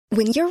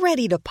When you're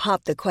ready to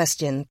pop the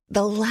question,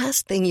 the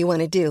last thing you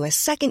want to do is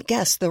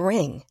second-guess the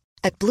ring.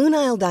 At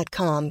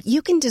BlueNile.com,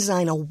 you can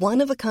design a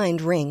one-of-a-kind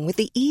ring with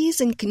the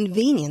ease and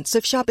convenience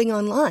of shopping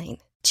online.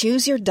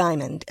 Choose your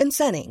diamond and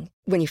setting.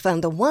 When you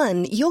find the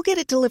one, you'll get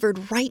it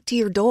delivered right to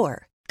your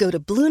door. Go to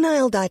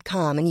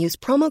BlueNile.com and use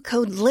promo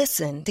code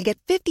LISTEN to get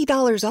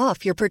 $50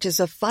 off your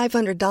purchase of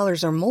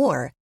 $500 or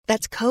more.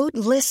 That's code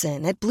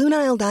LISTEN at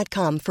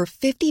BlueNile.com for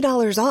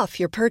 $50 off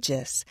your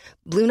purchase.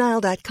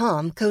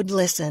 BlueNile.com, code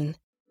LISTEN.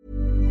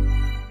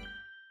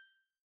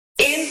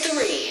 In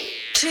 3,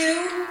 2,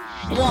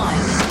 1.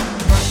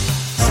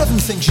 7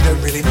 things you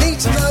don't really need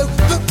to know,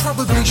 but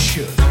probably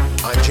should.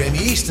 I'm Jamie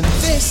East, and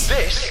this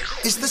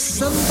is the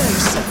Sunday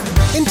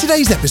 7. In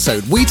today's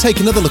episode, we take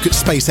another look at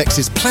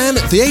SpaceX's plan,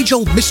 the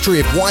age-old mystery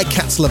of why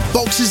cats love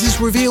boxes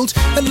is revealed,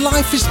 and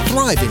life is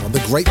thriving on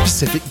the Great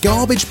Pacific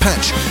Garbage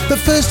Patch. But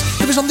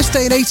first, it was on this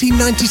day in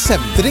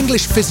 1897 that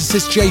English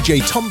physicist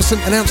J.J. Thomson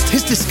announced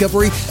his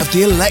discovery of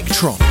the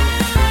electron.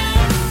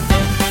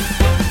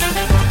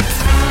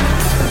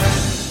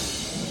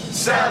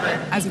 7.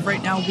 As of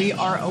right now, we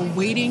are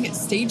awaiting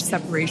stage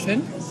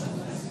separation,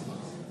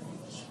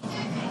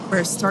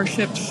 where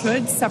Starship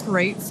should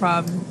separate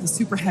from the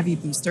Super Heavy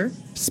booster.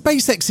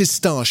 SpaceX's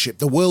Starship,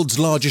 the world's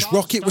largest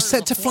rocket, was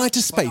set to fly to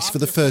space for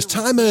the first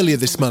time earlier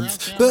this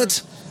month,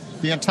 but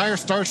the entire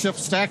Starship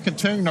stack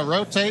continuing to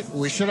rotate.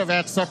 We should have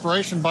had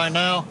separation by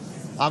now.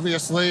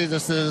 Obviously,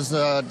 this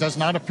does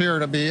not appear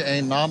to be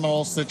a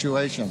nominal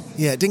situation.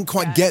 Yeah, it didn't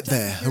quite get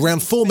there.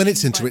 Around 4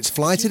 minutes into its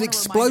flight, it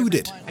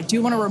exploded. I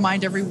do want to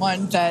remind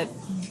everyone that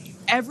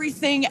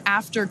everything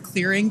after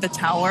clearing the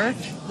tower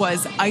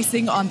was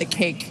icing on the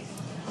cake.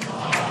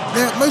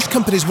 Now, most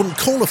companies wouldn't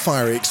call a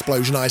fiery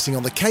explosion icing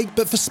on the cake,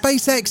 but for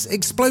SpaceX,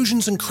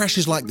 explosions and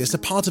crashes like this are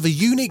part of a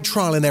unique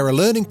trial and error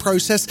learning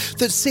process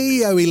that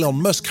CEO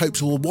Elon Musk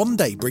hopes will one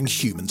day bring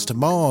humans to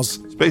Mars.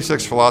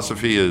 SpaceX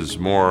philosophy is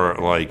more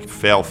like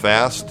fail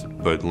fast,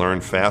 but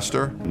learn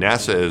faster.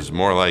 NASA is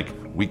more like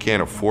we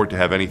can't afford to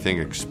have anything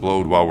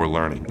explode while we're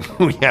learning.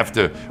 we have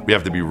to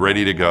be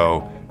ready to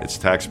go. It's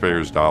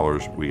taxpayers'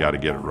 dollars. We got to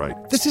get it right.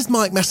 This is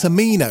Mike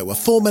Massimino, a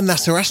former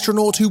NASA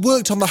astronaut who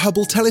worked on the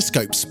Hubble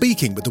telescope,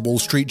 speaking with the Wall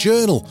Street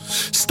Journal.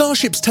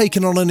 Starship's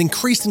taken on an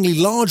increasingly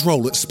large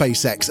role at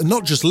SpaceX, and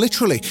not just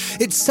literally.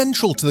 It's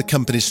central to the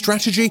company's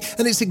strategy,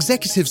 and its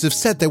executives have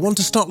said they want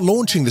to start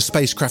launching the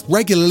spacecraft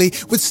regularly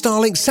with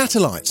Starlink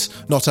satellites.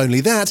 Not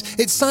only that,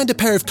 it's signed a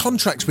pair of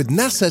contracts with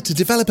NASA to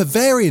develop a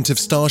variant of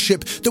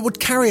Starship that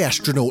would carry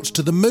astronauts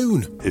to the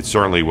moon. It's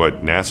certainly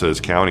what NASA is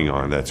counting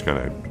on that's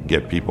going to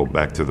get people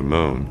back to the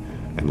moon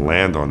and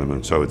land on the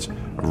moon. So it's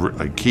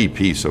a key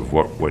piece of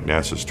what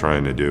NASA's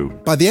trying to do.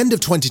 By the end of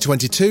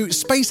 2022,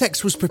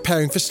 SpaceX was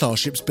preparing for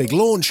Starship's big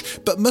launch,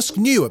 but Musk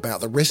knew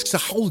about the risks a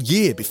whole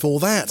year before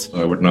that.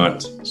 I would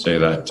not say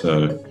that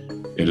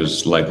it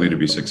is likely to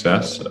be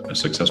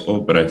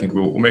successful, but I think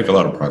we'll make a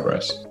lot of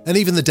progress. And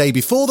even the day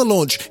before the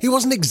launch, he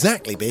wasn't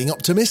exactly being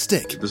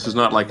optimistic. This is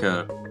not like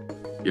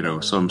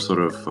some sort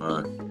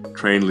of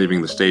train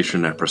leaving the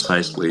station at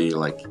precisely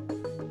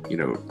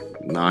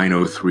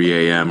 9:03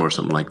 a.m. or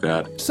something like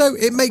that. So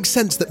it makes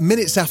sense that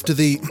minutes after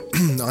the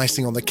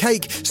icing on the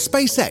cake,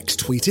 SpaceX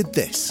tweeted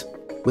this.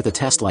 With a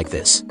test like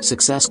this,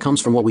 success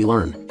comes from what we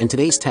learn, and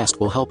today's test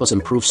will help us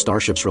improve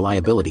Starship's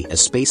reliability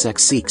as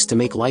SpaceX seeks to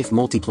make life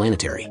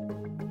multiplanetary.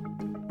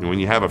 When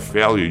you have a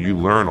failure, you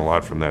learn a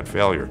lot from that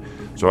failure.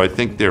 So I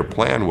think their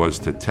plan was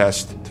to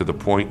test to the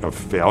point of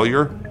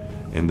failure,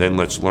 and then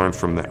let's learn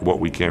from that what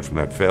we can from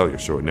that failure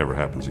so it never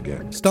happens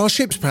again.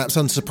 Starship's perhaps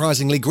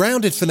unsurprisingly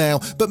grounded for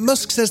now, but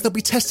Musk says they'll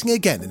be testing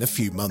again in a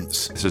few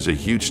months. This is a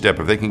huge step.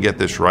 If they can get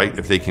this right,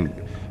 if they can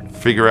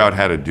figure out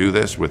how to do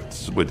this with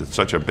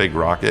such a big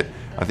rocket,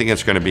 I think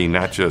it's going to be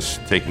not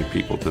just taking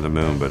people to the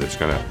moon, but it's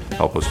going to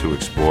help us to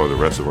explore the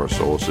rest of our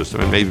solar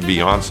system and maybe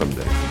beyond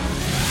someday.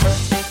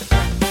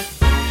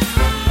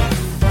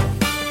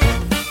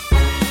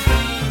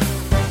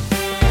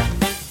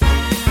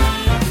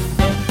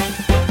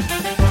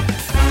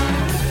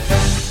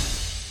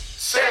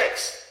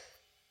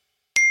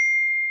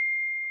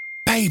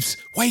 Babes,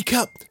 wake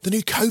up! The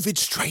new COVID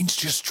strain's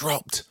just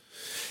dropped.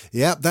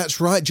 Yep,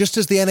 that's right. Just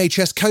as the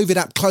NHS COVID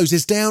app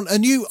closes down, a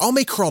new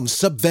Omicron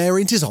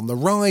subvariant is on the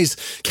rise.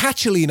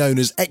 Catchily known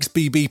as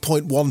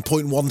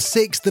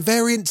XBB.1.16, the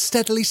variant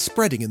steadily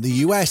spreading in the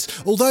US,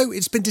 although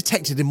it's been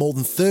detected in more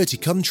than 30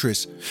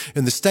 countries.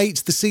 In the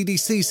States, the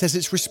CDC says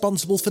it's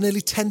responsible for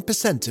nearly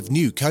 10% of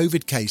new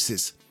COVID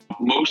cases.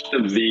 Most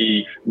of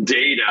the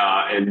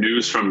data and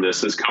news from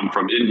this has come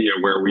from India,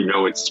 where we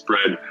know it's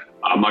spread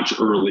much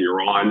earlier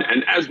on.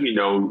 And as we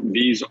know,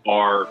 these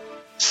are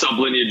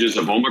sublineages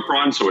of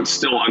Omicron, so it's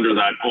still under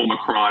that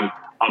Omicron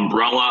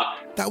umbrella.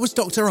 That was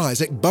Dr.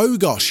 Isaac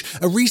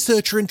Bogosh, a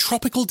researcher in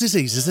tropical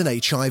diseases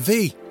and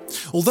HIV.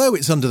 Although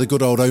it's under the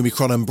good old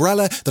Omicron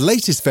umbrella, the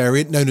latest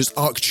variant, known as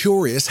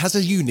Arcturus, has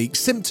a unique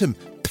symptom: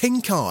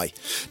 pink eye.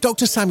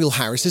 Dr. Samuel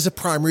Harris is a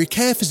primary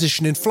care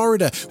physician in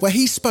Florida, where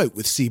he spoke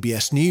with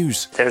CBS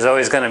News. There's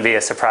always going to be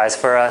a surprise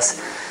for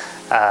us.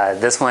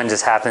 This one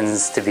just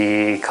happens to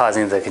be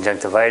causing the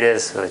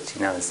conjunctivitis, which,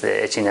 is the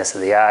itchiness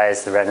of the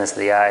eyes, the redness of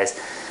the eyes,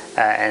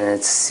 and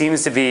it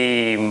seems to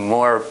be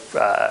more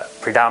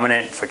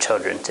predominant for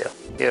children too.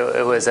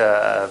 It was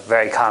a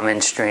very common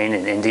strain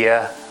in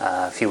India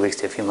a few weeks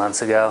to a few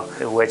months ago,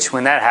 which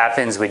when that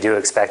happens, we do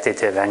expect it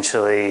to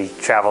eventually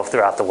travel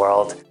throughout the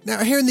world.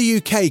 Now, here in the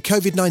UK,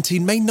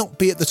 COVID-19 may not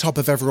be at the top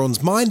of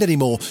everyone's mind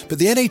anymore, but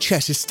the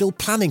NHS is still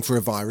planning for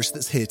a virus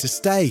that's here to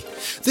stay.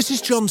 This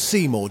is John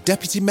Seymour,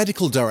 Deputy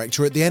Medical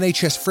Director at the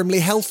NHS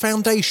Frimley Health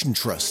Foundation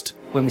Trust.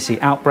 When we see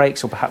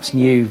outbreaks or perhaps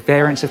new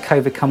variants of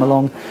COVID come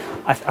along,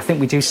 I think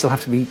we do still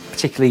have to be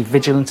particularly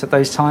vigilant at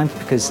those times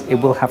because it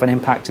will have an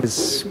impact,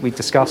 as we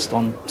discussed,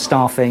 on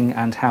staffing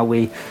and how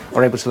we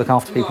are able to look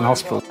after people in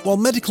hospital. While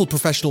medical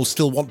professionals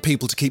still want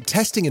people to keep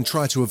testing and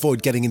try to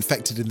avoid getting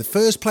infected in the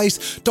first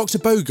place, Dr.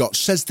 Bogoch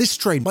says this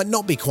strain might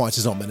not be quite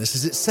as ominous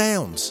as it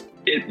sounds.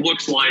 It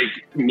looks like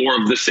more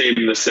of the same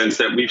in the sense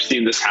that we've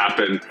seen this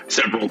happen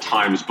several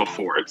times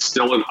before. It's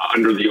still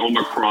under the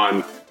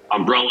Omicron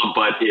umbrella,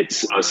 but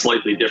it's a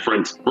slightly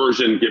different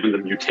version given the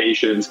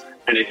mutations,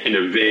 and it can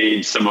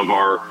evade some of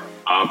our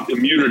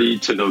immunity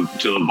to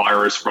the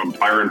virus from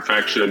prior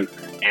infection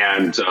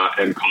and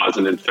cause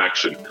an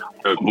infection.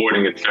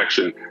 Avoiding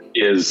infection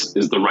is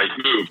the right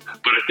move.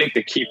 But I think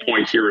the key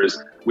point here is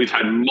we've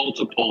had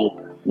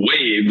multiple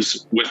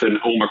waves with an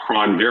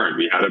Omicron variant.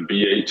 We had a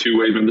BA2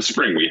 wave in the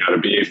spring. We had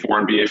a BA4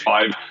 and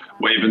BA5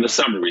 wave in the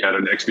summer. We had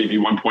an XBB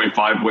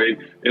 1.5 wave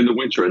in the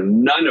winter,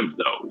 and none of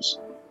those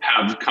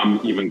have come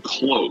even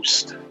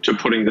close to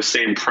putting the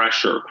same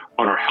pressure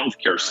on our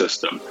healthcare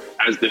system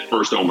as the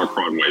first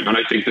Omicron wave. And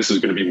I think this is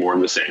going to be more in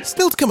the same.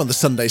 Still to come on the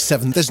Sunday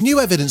 7, there's new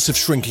evidence of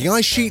shrinking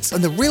ice sheets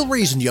and the real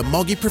reason your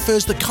moggy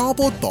prefers the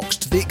cardboard box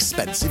to the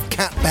expensive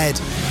cat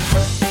bed.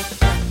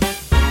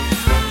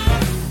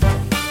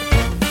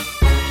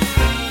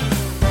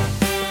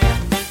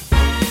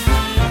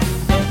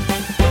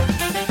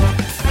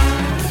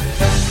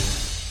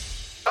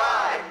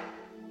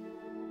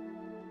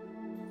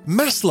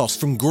 Mass loss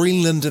from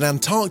Greenland and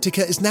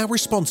Antarctica is now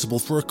responsible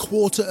for a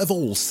quarter of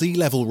all sea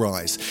level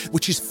rise,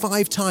 which is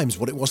 5 times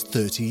what it was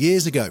 30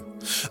 years ago.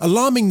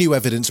 Alarming new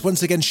evidence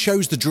once again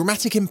shows the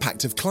dramatic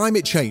impact of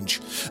climate change.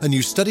 A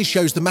new study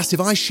shows the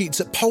massive ice sheets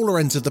at polar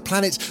ends of the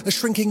planet are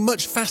shrinking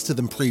much faster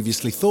than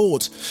previously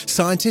thought.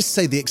 Scientists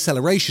say the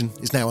acceleration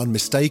is now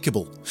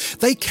unmistakable.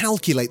 They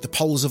calculate the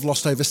poles have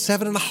lost over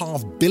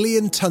 7.5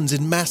 billion tonnes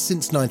in mass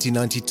since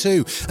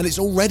 1992, and it's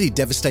already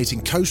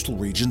devastating coastal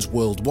regions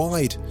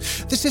worldwide.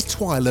 This is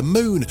Twyla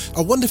Moon,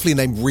 a wonderfully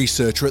named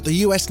researcher at the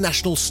US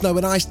National Snow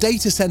and Ice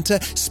Data Center,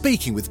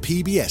 speaking with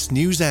PBS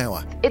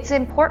NewsHour. It's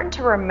important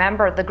to remember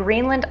the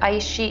Greenland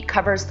ice sheet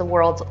covers the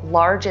world's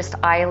largest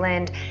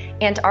island.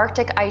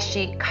 Antarctic ice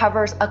sheet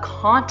covers a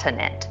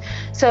continent.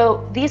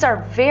 So these are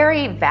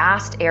very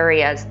vast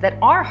areas that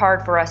are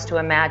hard for us to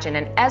imagine.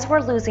 And as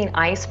we're losing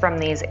ice from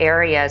these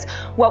areas,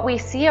 what we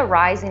see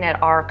arising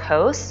at our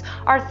coasts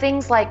are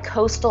things like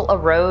coastal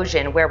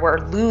erosion, where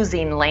we're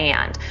losing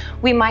land.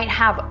 We might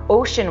have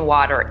ocean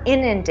water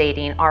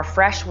inundating our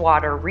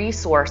freshwater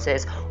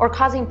resources or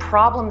causing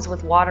problems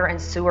with water and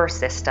sewer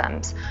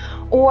systems.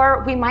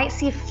 Or we might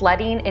see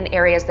flooding in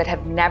areas that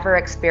have never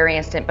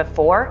experienced it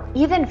before,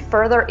 even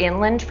further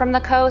inland from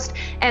the coast,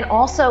 and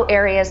also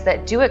areas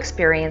that do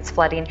experience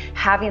flooding,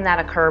 having that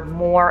occur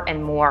more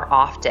and more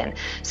often.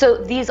 So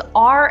these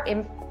are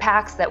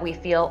impacts that we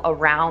feel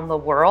around the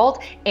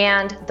world,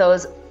 and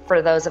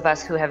for those of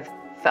us who have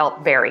felt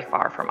very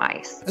far from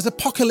ice. As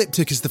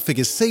apocalyptic as the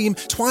figures seem,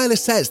 Twyla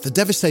says the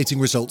devastating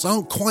results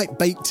aren't quite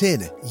baked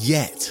in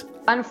yet.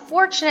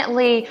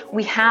 Unfortunately,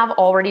 we have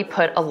already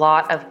put a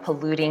lot of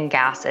polluting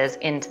gases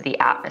into the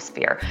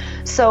atmosphere.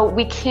 So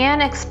we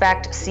can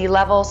expect sea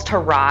levels to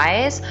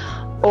rise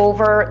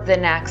over the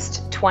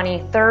next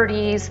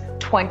 2030s,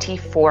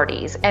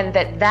 2040s, and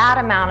that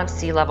amount of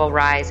sea level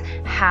rise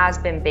has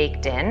been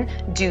baked in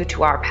due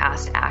to our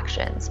past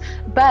actions.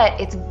 But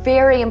it's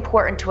very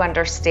important to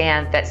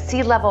understand that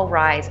sea level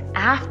rise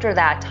after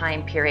that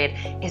time period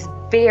is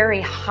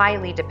very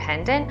highly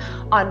dependent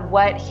on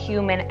what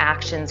human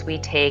actions we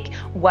take,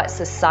 what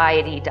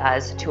society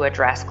does to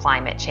address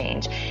climate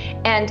change.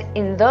 And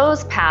in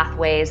those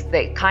pathways,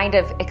 the kind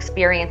of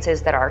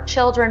experiences that our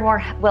children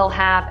will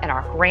have and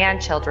our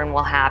grandchildren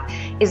will have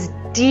is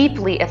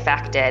deeply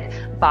affected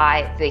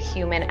by the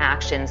human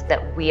actions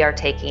that we are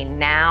taking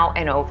now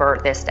and over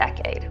this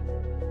decade.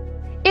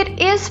 It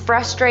is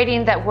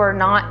frustrating that we're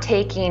not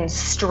taking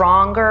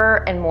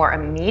stronger and more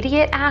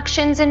immediate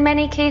actions in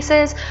many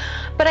cases,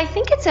 but I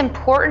think it's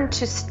important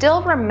to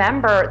still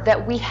remember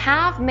that we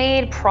have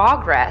made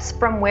progress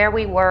from where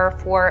we were,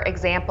 for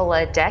example,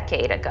 a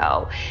decade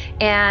ago,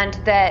 and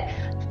that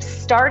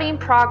starting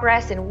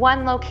progress in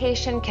one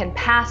location can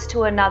pass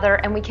to another,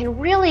 and we can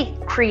really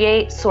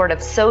create sort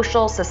of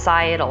social,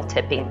 societal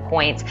tipping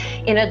points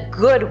in a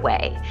good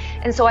way.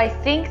 And so I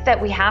think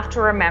that we have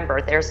to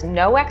remember there's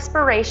no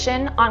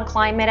expiration on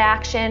climate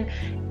action.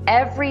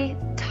 Every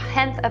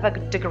tenth of a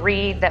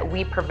degree that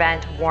we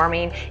prevent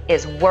warming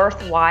is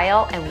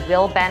worthwhile and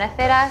will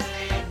benefit us,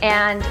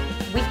 and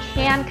we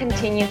can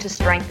continue to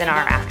strengthen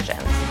our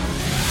actions.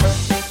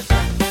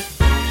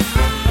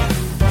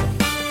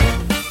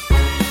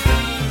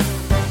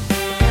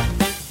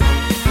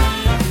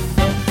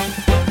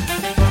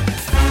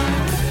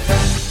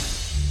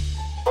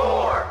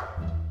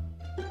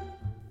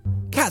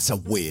 Cats are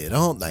weird,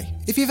 aren't they?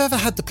 If you've ever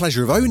had the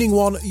pleasure of owning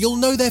one, you'll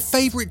know their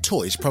favourite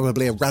toy is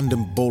probably a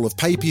random ball of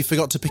paper you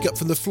forgot to pick up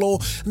from the floor,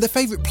 and their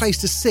favourite place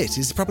to sit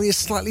is probably a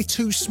slightly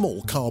too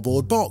small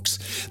cardboard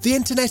box. The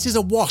internet is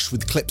awash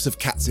with clips of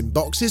cats in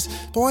boxes,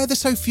 but why are there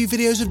so few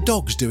videos of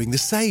dogs doing the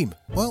same?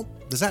 Well,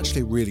 there's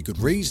actually a really good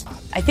reason.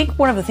 I think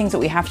one of the things that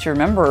we have to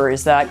remember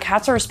is that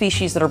cats are a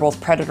species that are both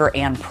predator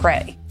and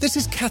prey. This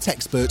is cat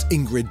expert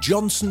Ingrid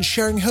Johnson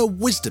sharing her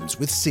wisdoms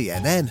with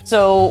CNN.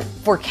 So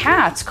for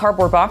cats,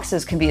 cardboard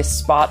boxes can be a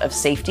spot of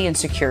safety and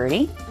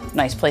security,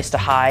 nice place to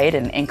hide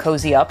and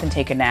cozy up and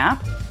take a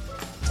nap.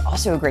 It's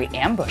also a great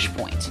ambush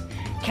point.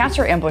 Cats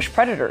are ambush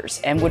predators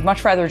and would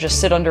much rather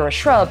just sit under a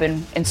shrub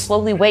and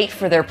slowly wait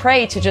for their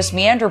prey to just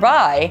meander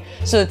by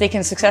so that they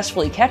can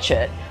successfully catch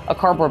it. A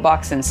cardboard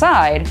box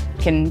inside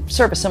can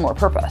serve a similar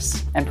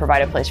purpose and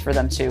provide a place for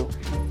them to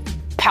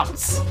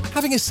pounce.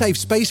 Having a safe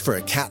space for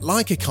a cat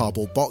like a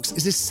cardboard box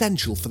is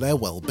essential for their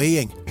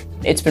well-being.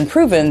 It's been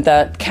proven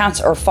that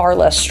cats are far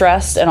less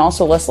stressed and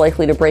also less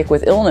likely to break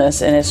with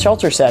illness in a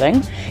shelter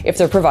setting if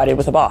they're provided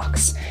with a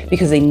box,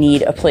 because they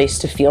need a place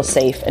to feel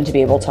safe and to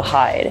be able to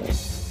hide.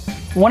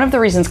 One of the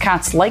reasons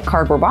cats like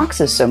cardboard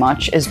boxes so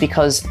much is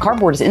because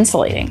cardboard is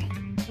insulating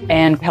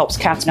and helps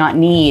cats not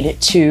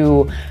need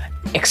to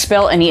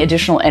expel any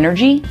additional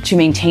energy to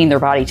maintain their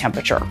body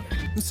temperature.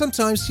 And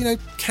sometimes,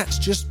 cats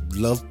just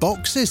love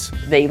boxes.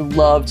 They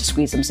love to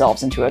squeeze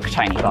themselves into a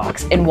tiny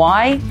box. And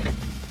why?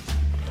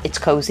 It's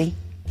cozy.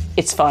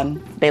 It's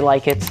fun. They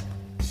like it.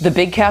 The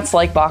big cats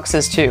like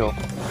boxes too.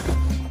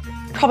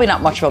 Probably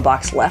not much of a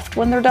box left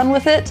when they're done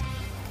with it.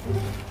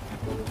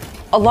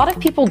 A lot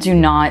of people do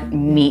not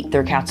meet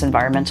their cat's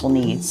environmental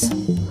needs.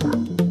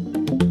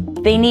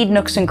 They need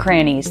nooks and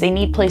crannies. They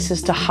need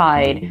places to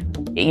hide.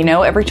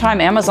 Every time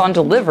Amazon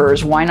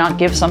delivers, why not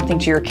give something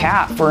to your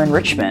cat for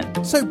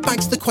enrichment? So back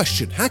to the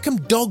question, how come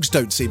dogs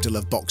don't seem to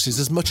love boxes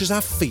as much as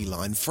our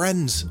feline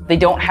friends? They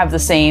don't have the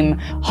same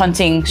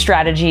hunting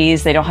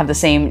strategies. They don't have the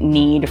same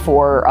need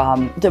for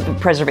the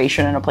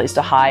preservation and a place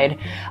to hide.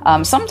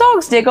 Some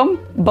dogs dig them,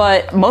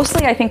 but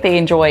mostly I think they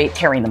enjoy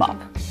tearing them up.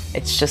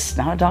 It's just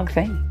not a dog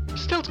thing.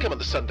 Still to come on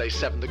the Sunday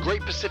 7, the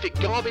Great Pacific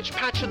Garbage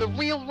Patch and the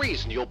real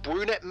reason your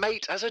brunette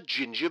mate has a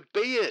ginger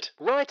beard.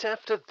 Right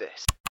after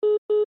this.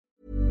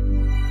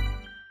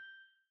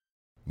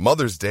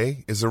 Mother's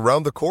Day is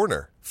around the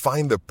corner.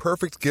 Find the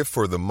perfect gift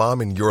for the mom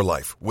in your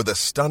life with a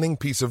stunning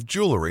piece of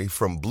jewelry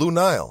from Blue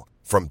Nile.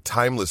 From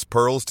timeless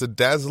pearls to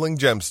dazzling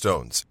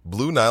gemstones,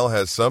 Blue Nile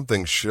has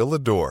something she'll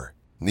adore.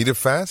 Need it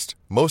fast?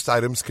 Most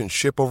items can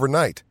ship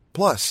overnight.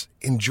 Plus,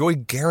 enjoy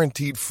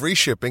guaranteed free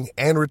shipping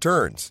and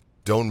returns.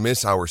 Don't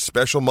miss our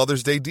special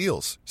Mother's Day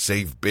deals.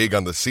 Save big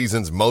on the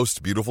season's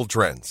most beautiful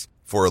trends.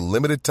 For a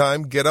limited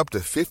time, get up to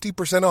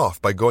 50%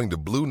 off by going to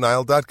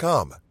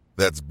BlueNile.com.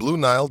 That's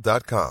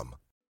BlueNile.com.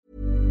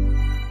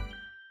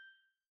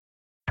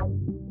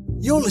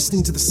 You're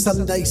listening to the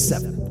Sunday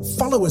 7.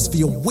 Follow us for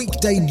your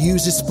weekday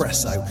news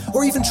espresso,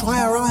 or even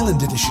try our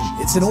Island edition.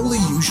 It's in all the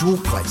usual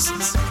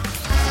places.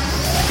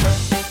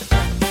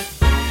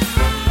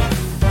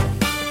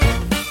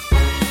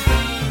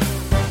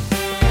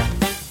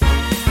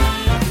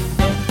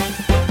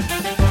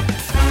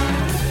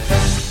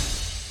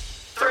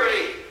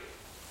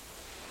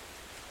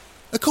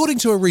 According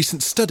to a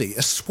recent study,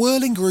 a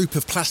swirling group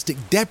of plastic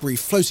debris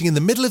floating in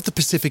the middle of the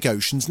Pacific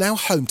Ocean is now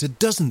home to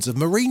dozens of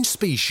marine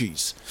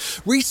species.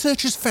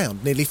 Researchers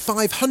found nearly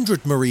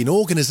 500 marine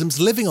organisms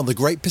living on the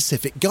Great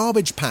Pacific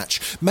Garbage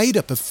Patch, made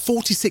up of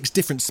 46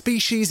 different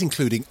species,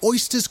 including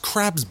oysters,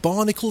 crabs,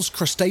 barnacles,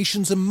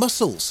 crustaceans and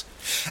mussels.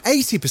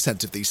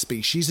 80% of these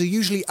species are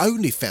usually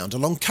only found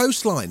along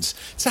coastlines.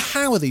 So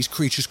how are these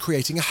creatures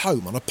creating a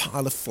home on a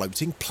pile of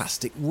floating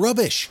plastic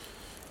rubbish?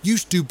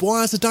 Yus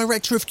Dubois is a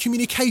director of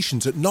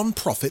communications at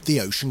non-profit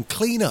The Ocean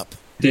Cleanup.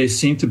 They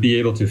seem to be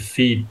able to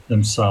feed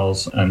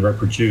themselves and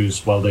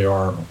reproduce while they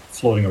are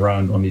floating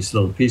around on these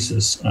little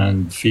pieces,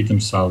 and feed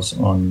themselves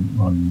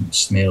on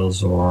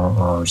snails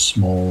or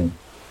small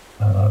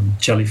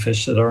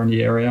jellyfish that are in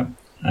the area,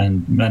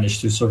 and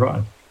manage to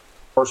survive.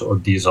 Of course,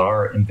 these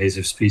are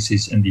invasive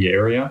species in the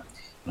area,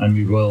 and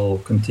we will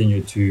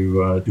continue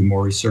to do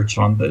more research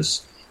on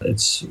this.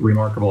 It's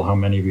remarkable how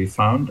many we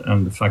found,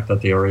 and the fact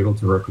that they are able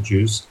to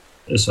reproduce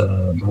is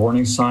a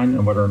warning sign,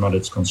 and whether or not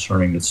it's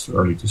concerning, it's too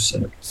early to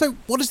say. So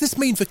what does this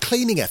mean for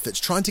cleaning efforts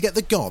trying to get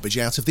the garbage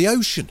out of the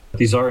ocean?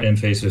 These are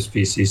invasive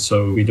species,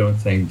 so we don't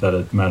think that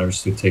it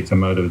matters to take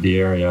them out of the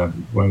area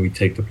when we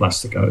take the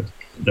plastic out.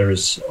 There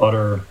is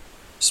other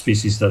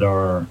species that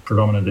are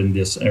predominant in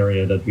this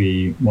area that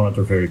we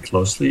monitor very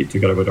closely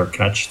together with our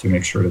catch to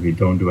make sure that we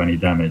don't do any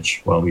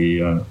damage while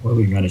we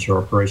manage our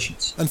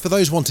operations. And for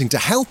those wanting to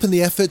help in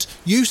the effort,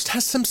 Joost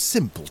has some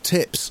simple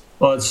tips.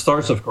 Well, it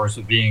starts, of course,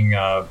 with being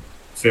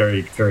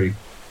very, very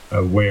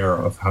aware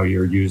of how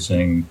you're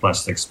using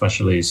plastics,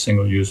 especially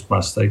single-use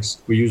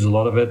plastics. We use a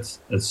lot of it.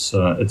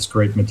 It's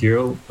great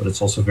material, but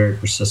it's also very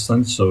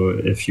persistent. So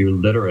if you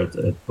litter it,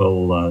 it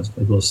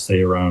will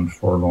stay around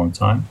for a long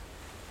time.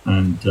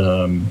 And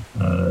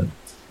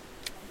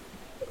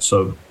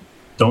so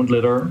don't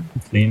litter,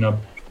 clean up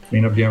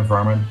the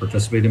environment,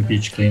 participate in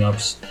beach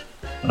cleanups,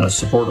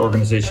 support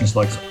organizations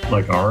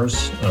like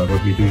ours.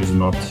 What we do is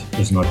not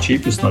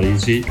cheap, it's not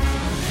easy.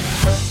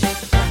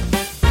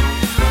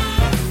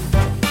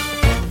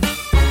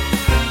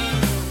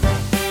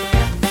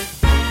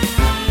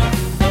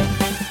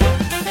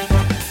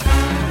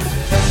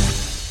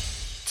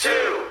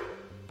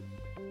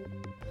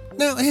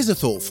 Now, here's a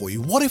thought for you.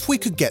 What if we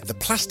could get the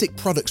plastic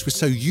products we're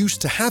so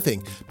used to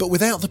having, but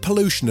without the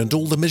pollution and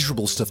all the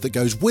miserable stuff that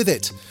goes with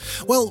it?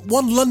 Well,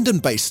 one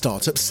London-based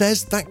startup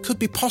says that could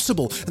be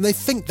possible, and they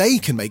think they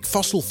can make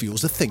fossil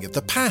fuels a thing of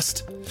the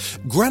past.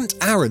 Grant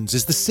Aarons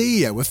is the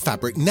CEO of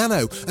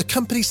FabricNano, a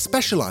company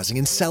specialising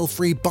in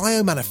cell-free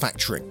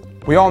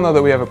biomanufacturing. We all know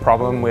that we have a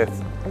problem with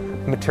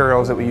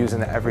materials that we use in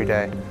the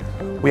everyday.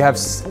 We have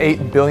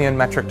 8 billion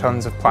metric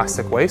tons of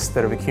plastic waste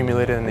that have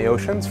accumulated in the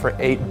oceans for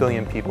 8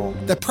 billion people.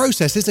 Their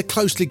process is a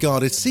closely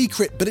guarded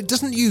secret, but it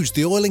doesn't use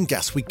the oil and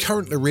gas we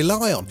currently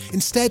rely on.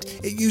 Instead,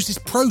 it uses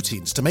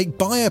proteins to make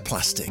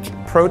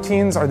bioplastic.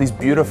 Proteins are these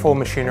beautiful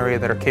machinery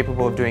that are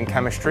capable of doing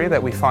chemistry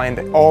that we find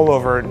all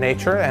over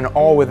nature and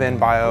all within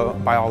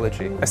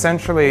biology.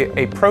 Essentially,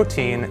 a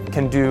protein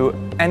can do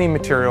any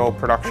material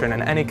production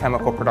and any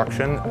chemical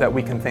production that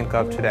we can think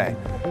of today.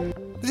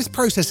 This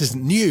process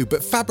isn't new, but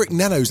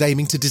FabricNano's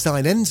aiming to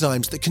design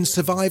enzymes that can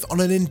survive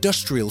on an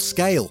industrial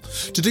scale.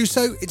 To do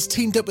so, it's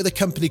teamed up with a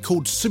company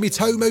called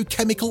Sumitomo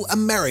Chemical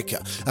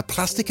America, a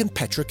plastic and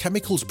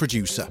petrochemicals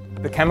producer.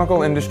 The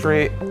chemical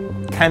industry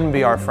can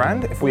be our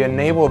friend if we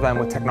enable them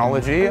with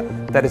technology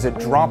that is a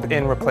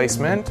drop-in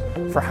replacement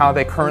for how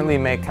they currently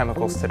make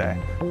chemicals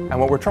today. And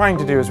what we're trying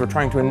to do is we're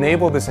trying to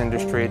enable this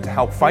industry to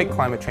help fight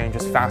climate change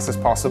as fast as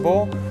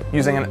possible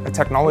using a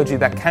technology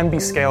that can be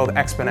scaled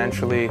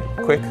exponentially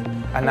quick,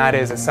 and that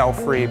is a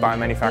cell-free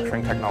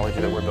biomanufacturing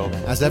technology that we're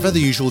building. As ever, the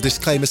usual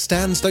disclaimer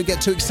stands. Don't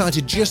get too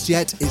excited just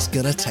yet. It's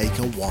gonna take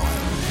a while.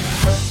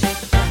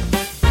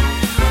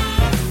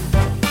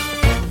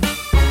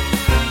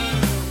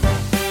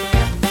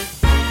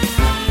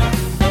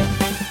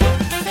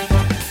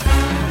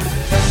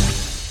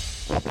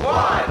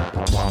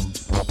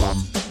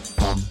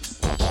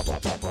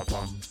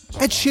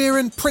 Ed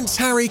Sheeran, Prince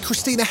Harry,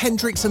 Christina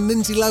Hendricks and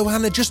Lindsay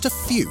Lohan are just a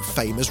few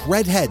famous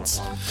redheads.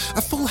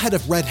 A full head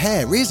of red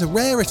hair is a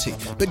rarity,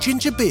 but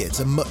ginger beards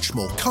are much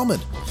more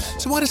common.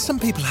 So why do some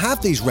people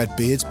have these red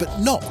beards but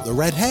not the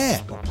red hair?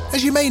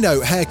 As you may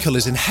know, hair colour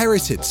is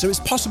inherited, so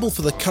it's possible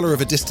for the colour of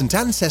a distant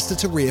ancestor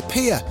to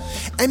reappear.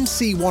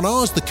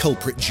 MC1R is the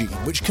culprit gene,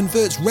 which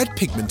converts red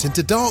pigment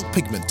into dark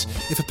pigment.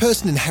 If a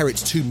person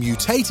inherits 2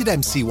 mutated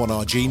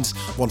MC1R genes,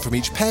 one from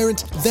each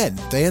parent, then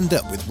they end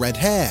up with red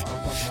hair.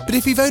 But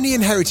if you've only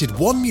inherited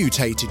 1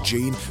 mutated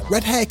gene,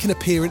 red hair can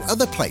appear in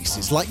other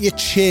places, like your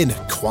chin,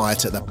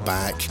 quiet at the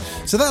back.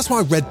 So that's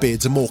why red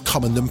beards are more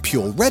common than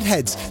pure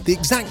redheads. The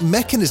exact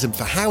mechanism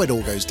for how it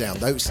all goes down,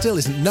 though, still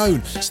isn't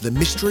known, so the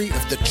mystery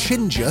of the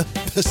ginger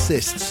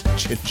persists.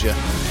 Ginger.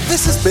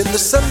 This has been the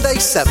Sunday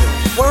 7.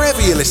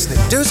 Wherever you're listening,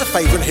 do us a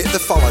favour and hit the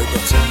follow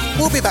button.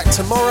 We'll be back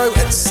tomorrow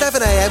at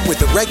 7 a.m. with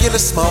the regular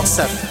Smart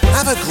 7.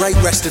 Have a great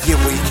rest of your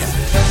weekend.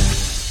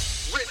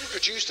 Written,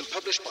 produced and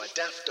published by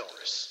Daft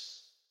Doris.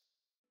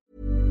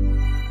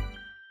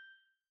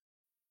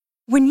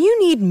 When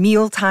you need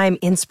mealtime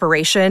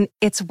inspiration,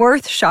 it's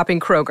worth shopping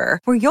Kroger,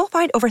 where you'll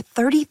find over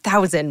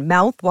 30,000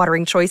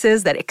 mouth-watering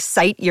choices that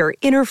excite your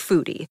inner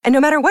foodie. And no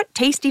matter what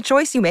tasty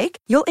choice you make,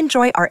 you'll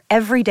enjoy our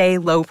everyday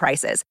low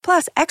prices,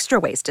 plus extra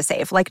ways to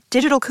save, like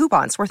digital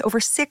coupons worth over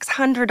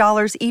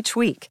 $600 each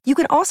week. You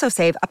can also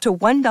save up to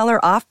 $1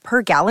 off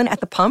per gallon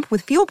at the pump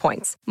with fuel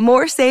points.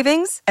 More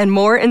savings and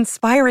more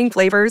inspiring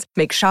flavors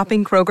make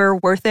shopping Kroger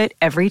worth it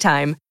every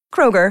time.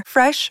 Kroger,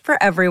 fresh for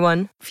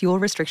everyone. Fuel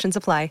restrictions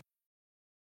apply.